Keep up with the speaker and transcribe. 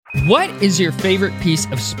What is your favorite piece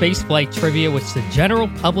of spaceflight trivia which the general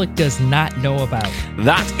public does not know about?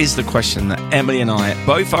 That is the question that Emily and I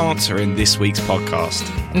both answer in this week's podcast.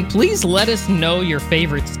 And please let us know your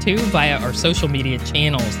favorites too via our social media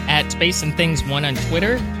channels at Space and Things 1 on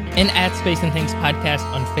Twitter and at Space and Things Podcast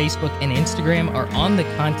on Facebook and Instagram, or on the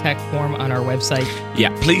contact form on our website.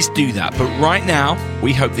 Yeah, please do that. But right now,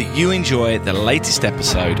 we hope that you enjoy the latest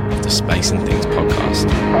episode of the Space and Things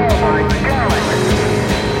podcast. Oh my God!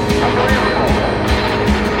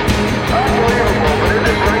 Unbelievable, but it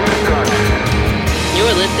is right to start.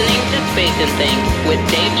 You're listening to Space and Things with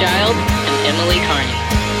Dave Giles and Emily Carney.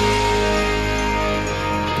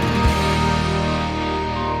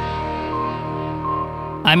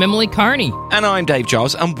 I'm Emily Carney. And I'm Dave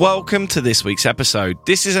Giles, and welcome to this week's episode.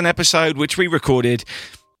 This is an episode which we recorded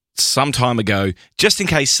some time ago, just in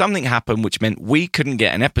case something happened which meant we couldn't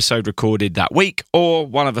get an episode recorded that week, or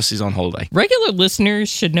one of us is on holiday. Regular listeners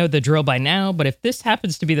should know the drill by now, but if this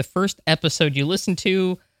happens to be the first episode you listen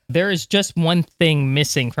to, there is just one thing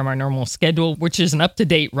missing from our normal schedule, which is an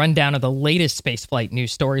up-to-date rundown of the latest spaceflight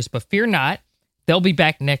news stories. But fear not, they'll be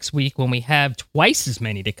back next week when we have twice as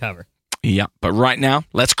many to cover. Yeah, but right now,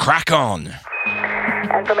 let's crack on.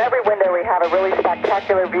 And from every window, we have a really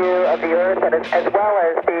spectacular view of the Earth, and as well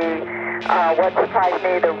as the what surprised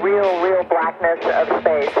me, the real blackness of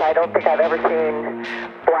space. I don't think I've ever seen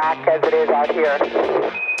black as it is out here.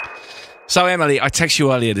 So, Emily, I texted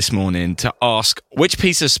you earlier this morning to ask which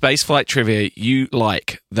piece of spaceflight trivia you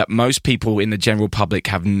like that most people in the general public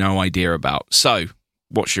have no idea about. So,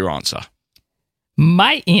 what's your answer?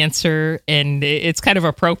 My answer, and it's kind of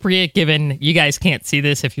appropriate given you guys can't see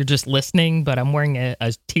this if you're just listening, but I'm wearing a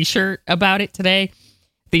t-shirt about it today.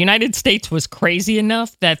 The United States was crazy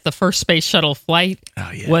enough that the first space shuttle flight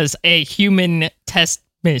was a human test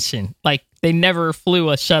mission. Like, they never flew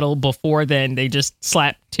a shuttle before then. They just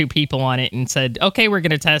slapped two people on it and said, okay, we're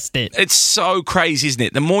going to test it. It's so crazy, isn't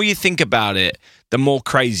it? The more you think about it, the more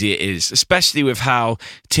crazy it is, especially with how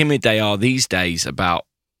timid they are these days about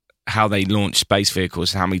how they launch space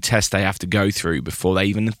vehicles, how many tests they have to go through before they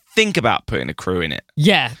even think about putting a crew in it.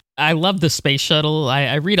 Yeah, I love the space shuttle.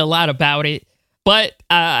 I read a lot about it, but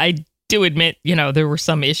I do admit, there were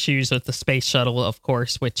some issues with the space shuttle, of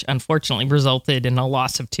course, which unfortunately resulted in a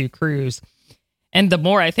loss of two crews. And the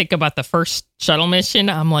more I think about the first shuttle mission,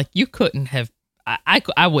 I'm like, you couldn't have,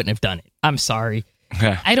 I wouldn't have done it. I'm sorry.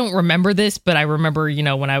 I don't remember this, but I remember,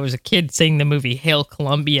 when I was a kid seeing the movie Hail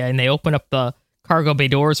Columbia and they open up the cargo bay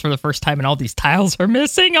doors for the first time and all these tiles are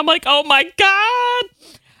missing. I'm like, oh my God.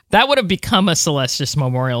 That would have become a Celestis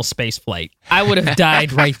Memorial space flight. I would have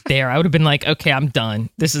died right there. I would have been like, okay, I'm done.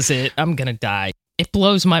 This is it. I'm going to die. It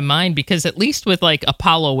blows my mind because at least with like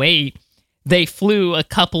Apollo 8, they flew a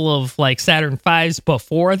couple of like Saturn V's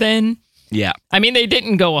before then. Yeah. I mean, they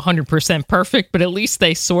didn't go 100% perfect, but at least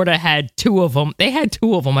they sort of had two of them. They had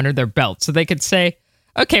two of them under their belt. So they could say,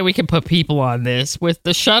 okay, we can put people on this. With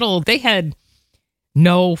the shuttle, they had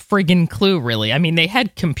no friggin' clue, really. I mean, they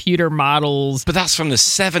had computer models. But that's from the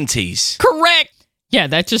 70s. Correct! Yeah,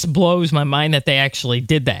 that just blows my mind that they actually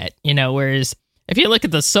did that, whereas if you look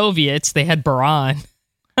at the Soviets, they had Buran.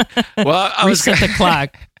 Well, Reset the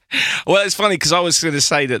clock. Well, it's funny because I was going to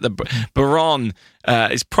say that the Buran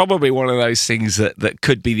is probably one of those things that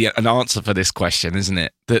could be an answer for this question, isn't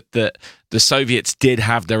it? That the Soviets did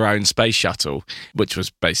have their own space shuttle, which was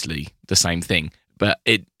basically the same thing, but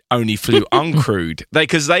it only flew uncrewed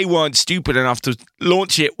because they weren't stupid enough to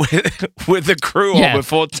launch it with the crew on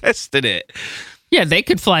before testing it. Yeah, they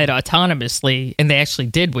could fly it autonomously, and they actually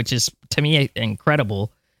did, which is, to me,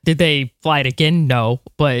 incredible. Did they fly it again? No,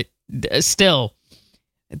 but still,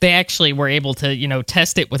 they actually were able to,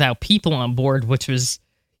 test it without people on board, which was,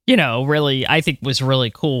 really, I think was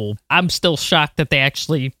really cool. I'm still shocked that they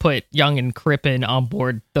actually put Young and Crippen on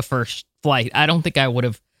board the first flight. I don't think I would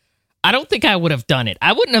have done it.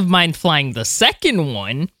 I wouldn't have mind flying the second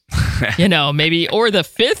one, maybe, or the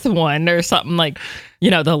fifth one or something like,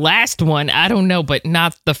 the last one. I don't know, but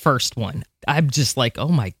not the first one. I'm just like, oh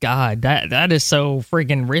my God, that is so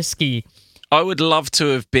friggin' risky. I would love to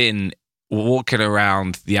have been walking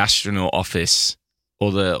around the astronaut office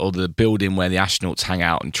or the building where the astronauts hang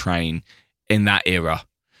out and train in that era,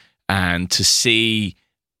 and to see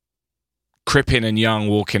Crippen and Young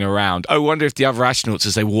walking around. I wonder if the other astronauts,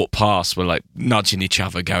 as they walk past, were like nudging each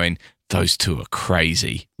other, going, those two are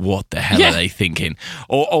crazy. What the hell are they thinking?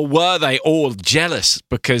 Or were they all jealous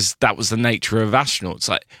because that was the nature of astronauts?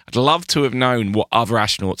 Like, I'd love to have known what other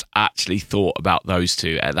astronauts actually thought about those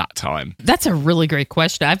two at that time. That's a really great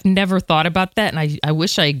question. I've never thought about that, and I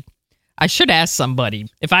wish I should ask somebody.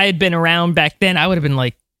 If I had been around back then, I would have been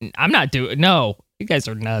like, I'm not doing, no. you guys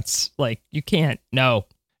are nuts. Like, you can't, no.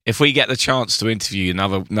 If we get the chance to interview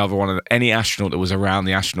another one of any astronaut that was around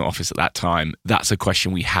the astronaut office at that time, that's a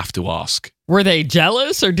question we have to ask. Were they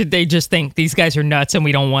jealous, or did they just think these guys are nuts and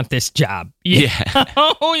we don't want this job? Yeah.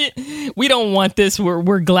 We don't want this.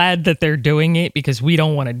 We're glad that they're doing it because we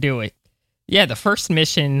don't want to do it. Yeah, the first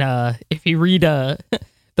mission, if you read the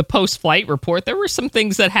post-flight report, there were some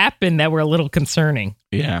things that happened that were a little concerning.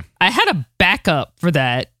 Yeah. I had a backup for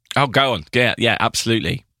that. Oh, go on. Yeah,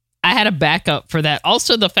 absolutely. I had a backup for that.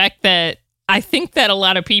 Also, the fact that I think that a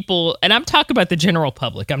lot of people, and I'm talking about the general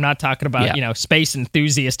public, I'm not talking about, space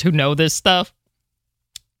enthusiasts who know this stuff.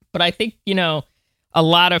 But I think, a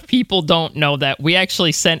lot of people don't know that we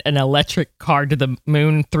actually sent an electric car to the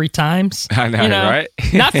moon 3 times. I know, right?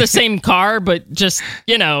 Not the same car, but just,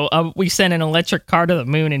 we sent an electric car to the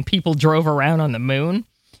moon and people drove around on the moon.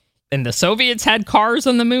 And the Soviets had cars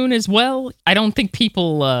on the moon as well. I don't think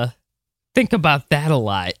people think about that a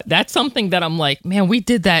lot. That's something that I'm like, man, we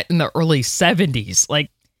did that in the early 70s. Like,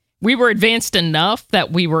 we were advanced enough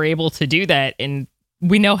that we were able to do that. And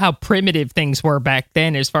we know how primitive things were back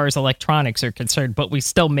then as far as electronics are concerned, but we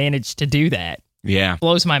still managed to do that. Yeah.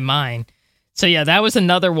 Blows my mind. So yeah, that was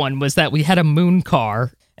another one, was that we had a moon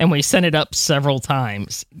car and we sent it up several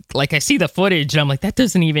times. Like, I see the footage and I'm like, that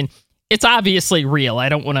doesn't even, it's obviously real. I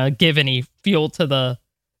don't want to give any fuel to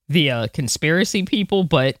the conspiracy people,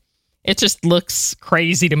 but it just looks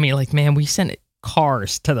crazy to me. Like, man, we sent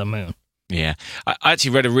cars to the moon. Yeah. I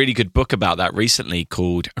actually read a really good book about that recently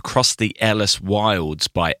called Across the Airless Wilds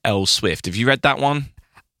by Elle Swift. Have you read that one?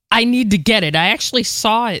 I need to get it. I actually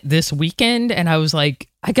saw it this weekend and I was like,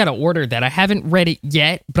 I got to order that. I haven't read it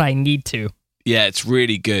yet, but I need to. Yeah, it's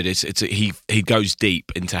really good. He goes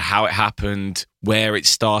deep into how it happened, where it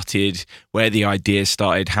started, where the idea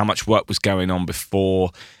started, how much work was going on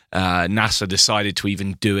before NASA decided to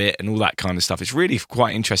even do it, and all that kind of stuff. It's really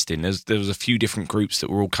quite interesting. There was a few different groups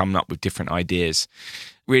that were all coming up with different ideas.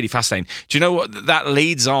 Really fascinating. Do you know what? That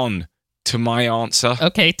leads on to my answer.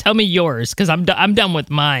 Okay, tell me yours, because I'm done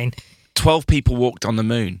with mine. 12 people walked on the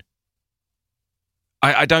moon.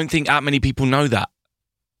 I don't think that many people know that.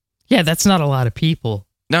 Yeah, that's not a lot of people.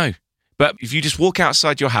 No, but if you just walk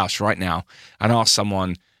outside your house right now and ask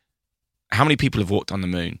someone, how many people have walked on the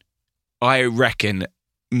moon? I reckon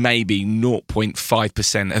maybe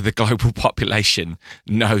 0.5% of the global population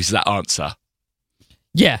knows that answer.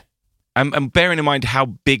 Yeah. And bearing in mind how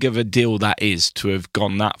big of a deal that is to have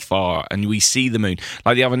gone that far, and we see the moon.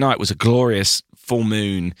 Like the other night was a glorious full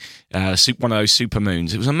moon, one of those super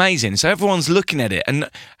moons. It was amazing. So everyone's looking at it, and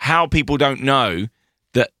how people don't know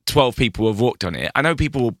that 12 people have walked on it. I know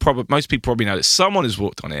most people probably know that someone has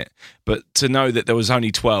walked on it, but to know that there was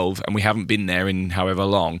only 12 and we haven't been there in however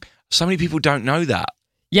long, so many people don't know that.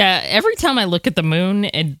 Yeah, every time I look at the moon,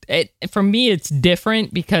 and for me, it's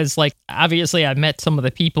different because, like, obviously I've met some of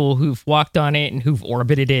the people who've walked on it and who've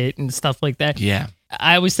orbited it and stuff like that. Yeah.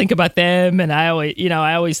 I always think about them, and I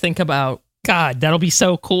always think about, God, that'll be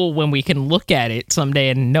so cool when we can look at it someday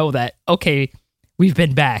and know that, okay, we've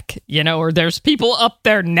been back, or there's people up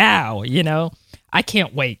there now, I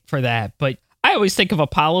can't wait for that. But I always think of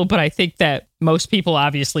Apollo, but I think that most people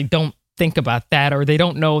obviously don't think about that, or they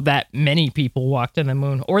don't know that many people walked on the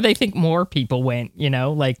moon, or they think more people went,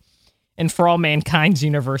 like, and for all mankind's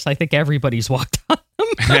universe, I think everybody's walked on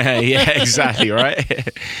them. Yeah, exactly, right?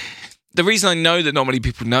 The reason I know that not many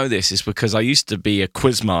people know this is because I used to be a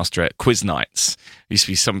quiz master at quiz nights. It used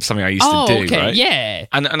to be something I used to do, okay, right? Yeah.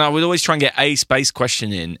 And I would always try and get a space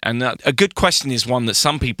question in. And a good question is one that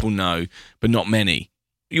some people know, but not many.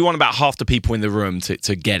 You want about half the people in the room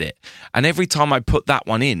to get it. And every time I put that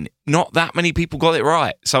one in, not that many people got it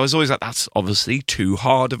right. So I was always like, that's obviously too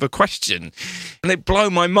hard of a question. And it blew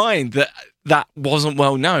my mind that wasn't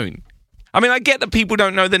well known. I mean, I get that people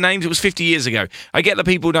don't know the names. It was 50 years ago. I get that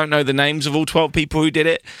people don't know the names of all 12 people who did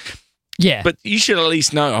it. Yeah. But you should at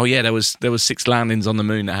least know, oh yeah, there was 6 landings on the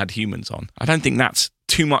moon that had humans on. I don't think that's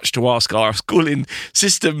too much to ask our schooling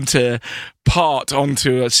system to part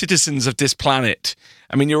onto citizens of this planet.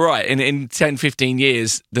 I mean, you're right. In 10, 15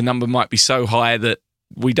 years, the number might be so high that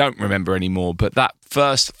we don't remember anymore. But that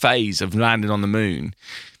first phase of landing on the moon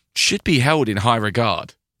should be held in high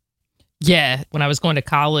regard. Yeah, when I was going to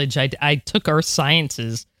college, I took Earth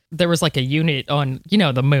Sciences. There was like a unit on,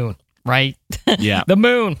 the moon, right? Yeah. The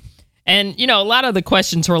moon. And, a lot of the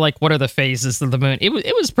questions were like, what are the phases of the moon? It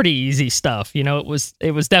was pretty easy stuff. It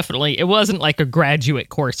was definitely, it wasn't like a graduate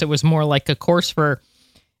course. It was more like a course for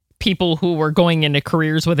people who were going into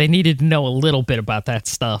careers where they needed to know a little bit about that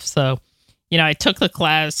stuff. So, I took the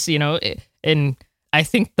class, and I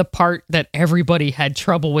think the part that everybody had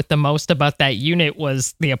trouble with the most about that unit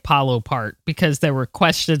was the Apollo part, because there were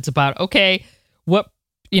questions about, okay, what,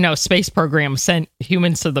 space program sent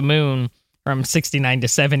humans to the moon from 69 to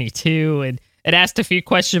 72, and it asked a few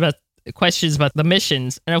questions about the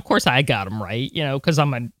missions, and of course I got them right, because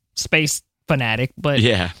I'm a space fanatic, but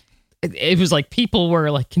Yeah. it was like people were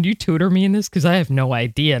like, can you tutor me in this, because I have no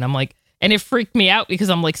idea. And I'm like, and it freaked me out because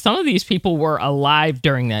I'm like, some of these people were alive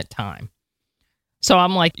during that time, so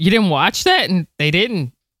I'm like, you didn't watch that? And they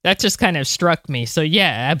didn't. That just kind of struck me. So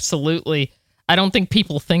yeah, absolutely. I don't think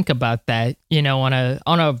people think about that, on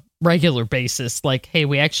a regular basis, like, hey,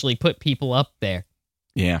 we actually put people up there.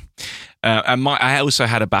 Yeah. And I also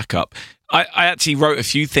had a backup. I actually wrote a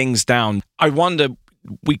few things down. I wonder,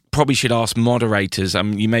 we probably should ask moderators.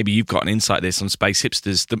 Maybe you've got an insight to this on Space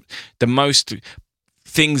Hipsters. The most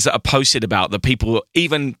things that are posted about,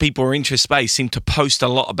 even people who are into space seem to post a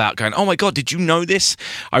lot about going, oh my God, did you know this?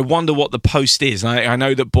 I wonder what the post is. And I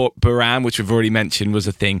know that Buran, which we've already mentioned, was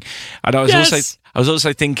a thing. And I was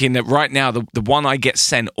also thinking that right now, the one I get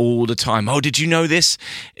sent all the time, oh, did you know this?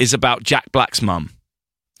 Is about Jack Black's mum.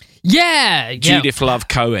 Yeah, Judith Love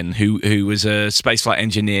Cohen, who was a spaceflight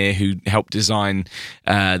engineer who helped design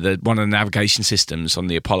one of the navigation systems on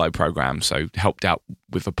the Apollo program. So helped out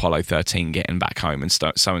with Apollo 13 getting back home and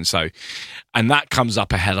so. And that comes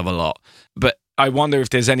up a hell of a lot. But I wonder if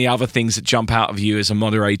there's any other things that jump out of you as a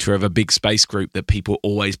moderator of a big space group that people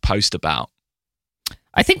always post about.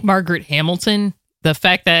 I think Margaret Hamilton, the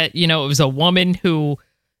fact that, it was a woman who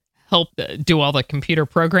helped do all the computer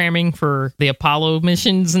programming for the Apollo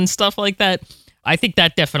missions and stuff like that. I think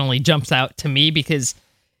that definitely jumps out to me, because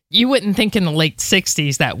you wouldn't think in the late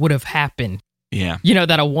 60s that would have happened. Yeah.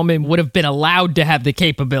 That a woman would have been allowed to have the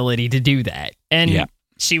capability to do that. And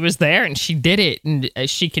she was there and she did it. And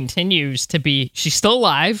she continues to be, she's still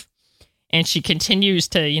alive, and she continues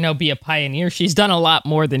to, be a pioneer. She's done a lot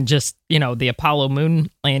more than just, the Apollo moon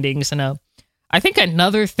landings. And I think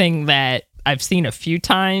another thing that I've seen a few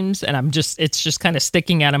times, and it's just kind of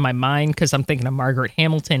sticking out of my mind because I'm thinking of Margaret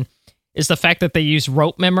Hamilton, is the fact that they use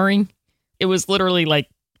rope memory. It was literally like,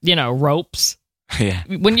 ropes. Yeah.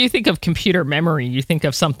 When you think of computer memory, you think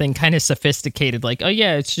of something kind of sophisticated, like, oh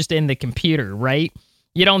yeah, it's just in the computer, right?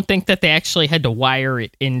 You don't think that they actually had to wire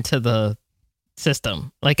it into the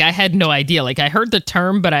system. Like, I had no idea. Like, I heard the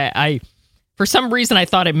term, but I for some reason, I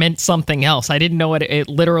thought it meant something else. I didn't know what it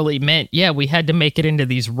literally meant. Yeah, we had to make it into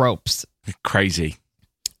these ropes. Crazy.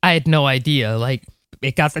 I had no idea. Like,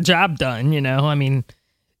 it got the job done,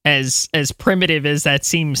 as primitive as that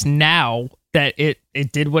seems now, that it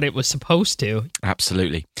did what it was supposed to.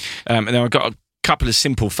 Absolutely. And then I've got a couple of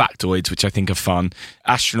simple factoids, which I think are fun.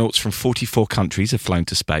 Astronauts from 44 countries have flown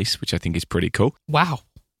to space, which I think is pretty cool. Wow.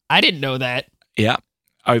 I didn't know that. Yeah.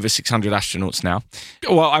 Over 600 astronauts now.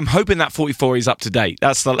 Well, I'm hoping that 44 is up to date.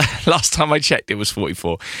 That's the last time I checked, it was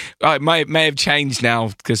 44. It may have changed now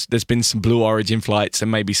because there's been some Blue Origin flights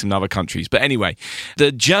and maybe some other countries. But anyway,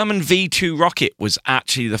 the German V2 rocket was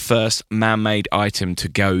actually the first man-made item to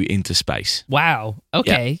go into space. Wow.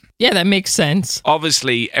 Okay. Yeah, that makes sense.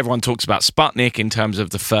 Obviously, everyone talks about Sputnik in terms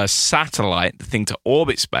of the first satellite, the thing to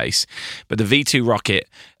orbit space. But the V2 rocket,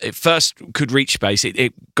 it first could reach space.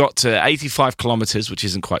 It got to 85 kilometers, which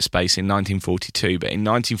isn't quite space, in 1942. But in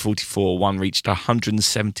 1944, one reached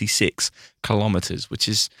 176 kilometers, which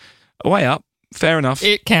is a way up. Fair enough.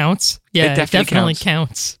 It counts. Yeah, it definitely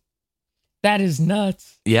counts. That is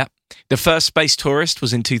nuts. Yeah. The first space tourist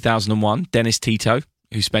was in 2001, Dennis Tito,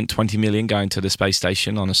 who spent 20 million going to the space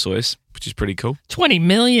station on a Soyuz, which is pretty cool. 20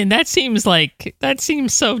 million? That seems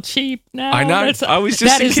so cheap now. I know. I was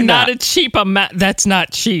just thinking that is not a cheap amount. That's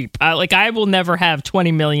not cheap. I will never have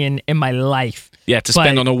 20 million in my life. Yeah, to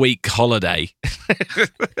spend on a week holiday.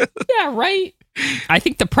 Yeah, right. I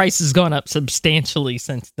think the price has gone up substantially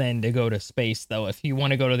since then to go to space, though. If you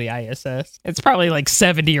want to go to the ISS, it's probably like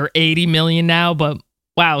 70 or 80 million now. But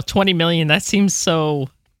wow, 20 million, that seems so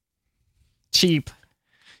cheap.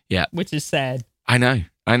 Yeah. Which is sad. I know.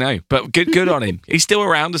 But good on him. He's still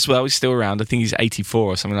around as well. He's still around. I think he's 84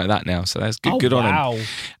 or something like that now. So that's good on him.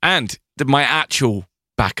 And my actual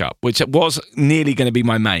backup, which was nearly going to be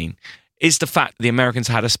my main, is the fact that the Americans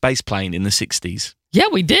had a space plane in the 60s. Yeah,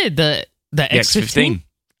 we did. The X-15.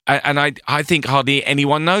 And I think hardly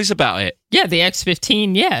anyone knows about it. Yeah, the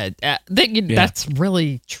X-15, yeah. That's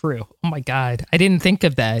really true. Oh my God. I didn't think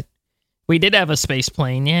of that. We did have a space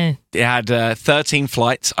plane, yeah. It had 13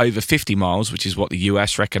 flights over 50 miles, which is what the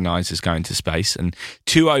US recognizes going to space, and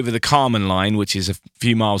 2 over the Kármán line, which is a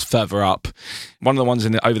few miles further up. One of the ones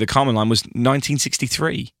over the Kármán line was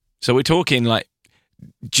 1963. So we're talking like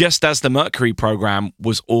just as the Mercury program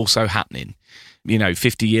was also happening.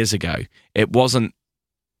 50 years ago. It wasn't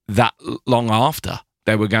that long after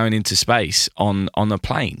they were going into space on a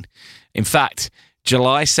plane. In fact,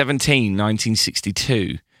 July 17,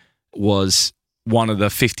 1962 was one of the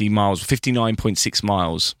 59.6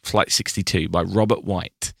 miles, Flight 62 by Robert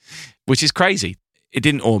White, which is crazy. It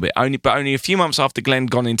didn't orbit, but only a few months after Glenn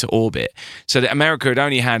gone into orbit. So that America had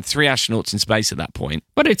only had 3 astronauts in space at that point.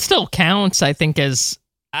 But it still counts, I think,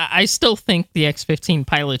 I still think the X-15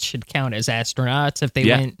 pilots should count as astronauts if they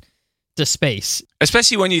went to space.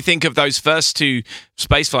 Especially when you think of those first 2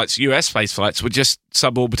 space flights, US space flights, were just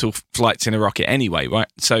suborbital flights in a rocket anyway, right?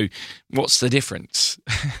 So what's the difference?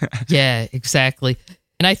 Yeah, exactly.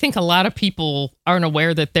 And I think a lot of people aren't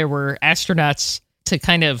aware that there were astronauts to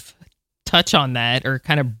kind of touch on that, or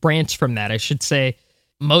kind of branch from that, I should say.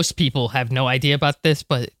 Most people have no idea about this,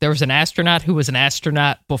 but there was an astronaut who was an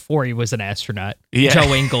astronaut before he was an astronaut. Yeah.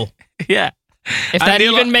 Joe Engle. Yeah. If that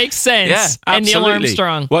even makes sense. Yeah, and Neil absolutely.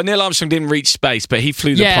 Armstrong. Well, Neil Armstrong didn't reach space, but he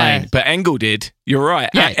flew the plane. But Engle did. You're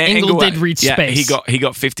right. Yeah, Engle did reach space. He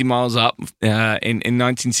got 50 miles up in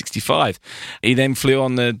 1965. He then flew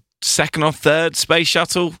on the 2nd or 3rd space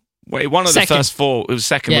shuttle. Wait, one of the first 4. It was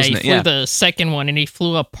second, wasn't it? He flew the second one, and he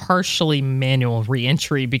flew a partially manual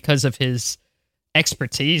reentry because of his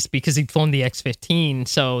expertise, because he'd flown the X-15.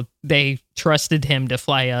 So they trusted him to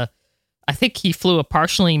fly I think he flew a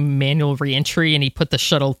partially manual reentry, and he put the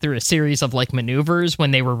shuttle through a series of maneuvers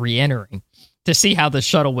when they were reentering to see how the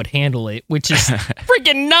shuttle would handle it, which is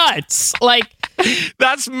freaking nuts.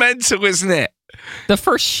 That's mental, isn't it? The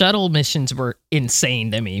first shuttle missions were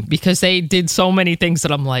insane to me because they did so many things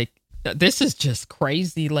that I'm like, this is just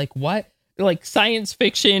crazy. What? Science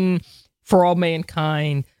fiction for all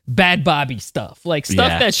mankind, Bad Bobby stuff. Stuff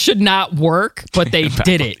that should not work, but they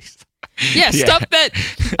did it. Yeah, stuff that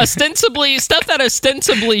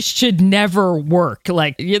ostensibly should never work.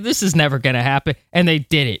 This is never going to happen. And they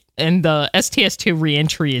did it. And the STS-2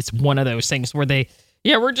 reentry is one of those things where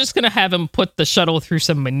we're just going to have him put the shuttle through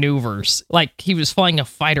some maneuvers. Like he was flying a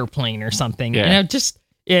fighter plane or something. Yeah.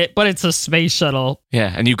 But it's a space shuttle.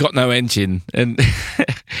 Yeah, and you've got no engine. And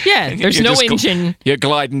yeah, there's no engine. You're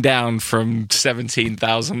gliding down from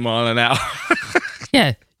 17,000 mile an hour.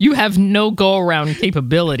 Yeah, you have no go-around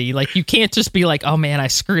capability. You can't just be like, oh man, I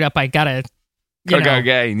screwed up. I gotta go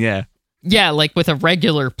again, yeah. Yeah, with a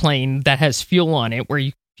regular plane that has fuel on it, where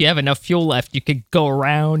if you have enough fuel left, you could go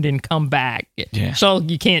around and come back. Yeah. So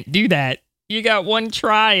you can't do that. You got one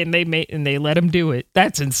try, and they let him do it.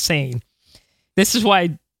 That's insane. This is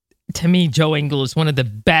why, to me, Joe Engle is one of the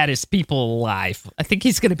baddest people alive. I think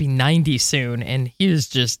he's going to be 90 soon, and he is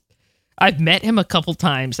just... I've met him a couple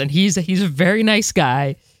times, and he's a very nice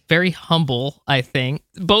guy, very humble, I think.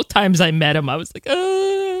 Both times I met him, I was like,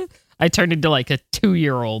 I turned into a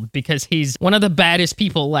 2-year-old because he's one of the baddest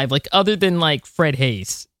people alive, other than Fred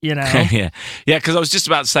Hayes, Yeah, because I was just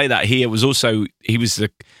about to say that he was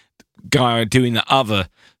the guy doing the other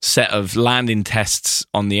set of landing tests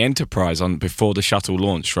on the Enterprise before the shuttle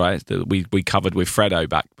launched, right? That we covered with Fredo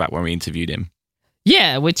back when we interviewed him.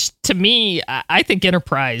 Yeah, which to me, I think the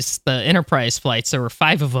Enterprise flights, there were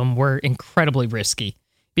 5 of them, were incredibly risky.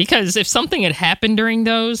 Because if something had happened during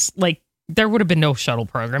those, there would have been no shuttle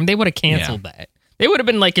program. They would have canceled that. They would have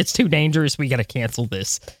been it's too dangerous, we got to cancel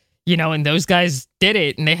this. And those guys did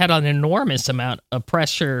it, and they had an enormous amount of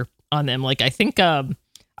pressure on them. I think I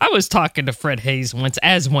was talking to Fred Hayes once,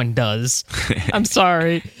 as one does. I'm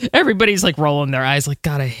sorry. Everybody's rolling their eyes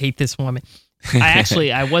God, I hate this woman.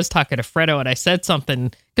 I was talking to Fredo, and I said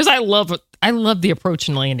something because I love the approach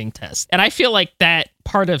and landing test, and I feel like that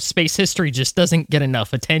part of space history just doesn't get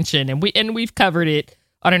enough attention. And we've covered it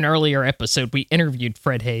on an earlier episode. We interviewed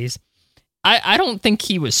Fred Hayes. I don't think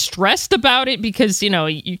he was stressed about it because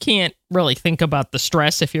you can't really think about the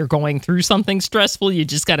stress if you're going through something stressful. You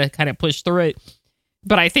just got to kind of push through it.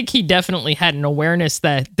 But I think he definitely had an awareness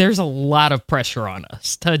that there's a lot of pressure on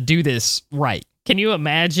us to do this right. Can you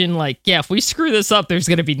imagine, if we screw this up, there's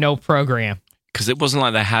going to be no program? Because it wasn't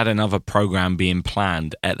like they had another program being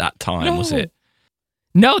planned at that time, was it?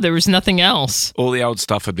 No, there was nothing else. All the old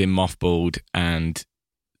stuff had been mothballed, and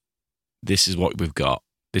this is what we've got.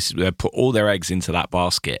 They put all their eggs into that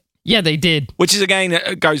basket. Yeah, they did. Which is, again,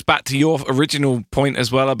 it goes back to your original point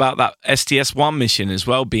as well about that STS-1 mission as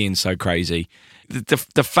well being so crazy.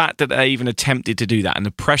 The fact that they even attempted to do that and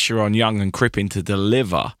the pressure on Young and Crippen to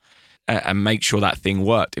deliver and make sure that thing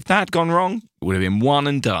worked. If that had gone wrong, it would have been one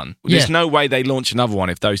and done. Yeah. There's no way they launch another one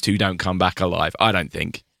if those two don't come back alive, I don't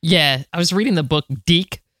think. Yeah, I was reading the book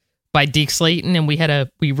Deke by Deke Slayton, and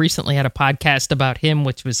we recently had a podcast about him,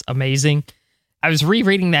 which was amazing. I was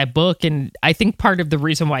rereading that book, and I think part of the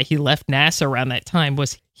reason why he left NASA around that time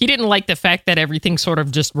was he didn't like the fact that everything sort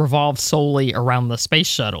of just revolved solely around the space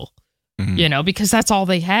shuttle, because that's all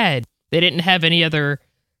they had. They didn't have any other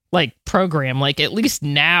program. Like, at least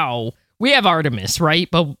now we have Artemis, right?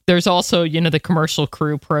 But there's also, the Commercial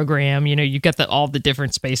Crew program. You got all the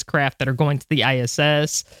different spacecraft that are going to the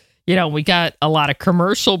ISS. We got a lot of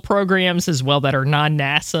commercial programs as well that are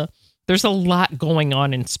non-NASA. There's a lot going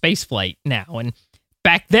on in spaceflight now. And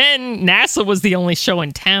back then, NASA was the only show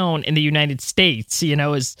in town in the United States.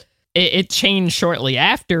 It changed shortly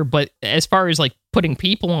after. But as far as putting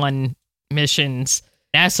people on missions,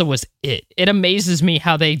 NASA was it. It amazes me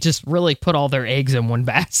how they just really put all their eggs in one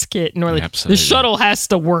basket. And the shuttle has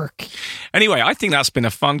to work. Anyway, I think that's been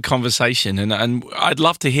a fun conversation. And I'd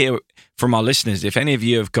love to hear from our listeners, if any of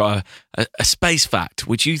you have got a space fact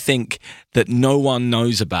which you think that no one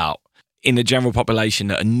knows about in the general population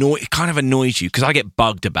that kind of annoys you, because I get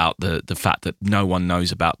bugged about the fact that no one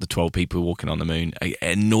knows about the 12 people walking on the moon. It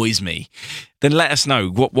annoys me. Then let us know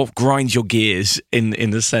what grinds your gears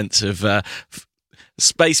in the sense of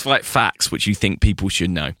spaceflight facts which you think people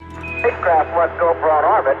should know. Spacecraft must go for on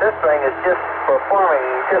orbit. This thing is just performing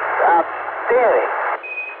just outstanding.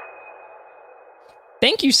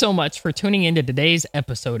 Thank you so much for tuning into today's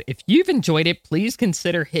episode. If you've enjoyed it, please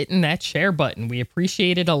consider hitting that share button. We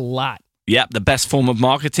appreciate it a lot. Yep, the best form of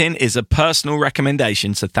marketing is a personal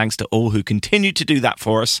recommendation, so thanks to all who continue to do that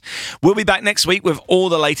for us. We'll be back next week with all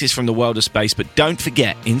the latest from the world of space, but don't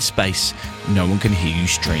forget, in space, no one can hear you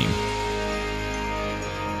stream.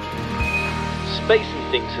 Space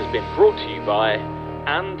and Things has been brought to you by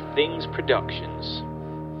And Things Productions.